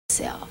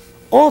yourself.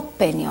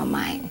 Open your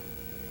mind.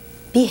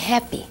 Be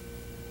happy.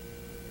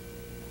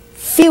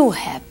 Feel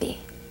happy.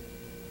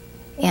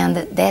 And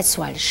that's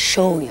what,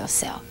 show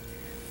yourself.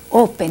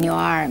 Open your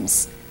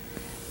arms.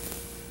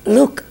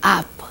 Look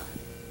up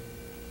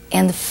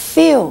and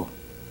feel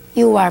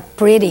you are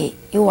pretty,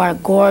 you are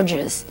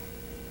gorgeous,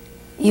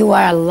 you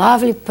are a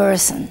lovely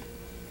person.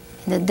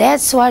 And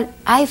that's what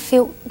I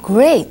feel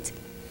great.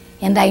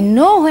 And I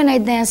know when I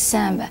dance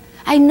samba,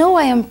 I know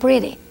I am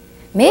pretty.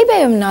 Maybe I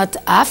am not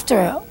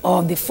after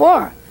or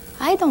before.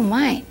 I don't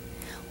mind.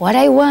 What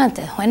I want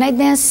when I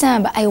dance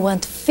samba, I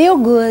want to feel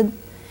good,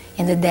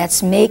 and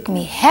that's make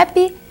me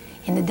happy,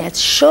 and that's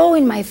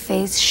showing my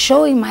face,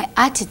 showing my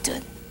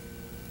attitude.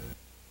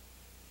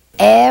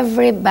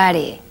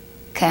 Everybody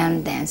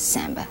can dance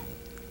samba.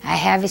 I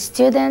have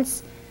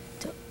students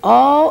to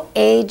all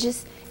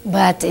ages,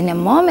 but in a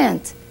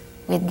moment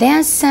we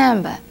dance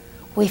samba,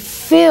 we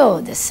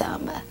feel the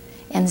samba,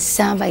 and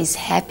samba is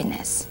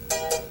happiness.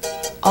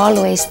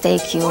 Always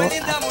take you a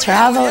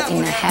travel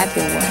in a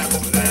happy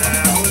world.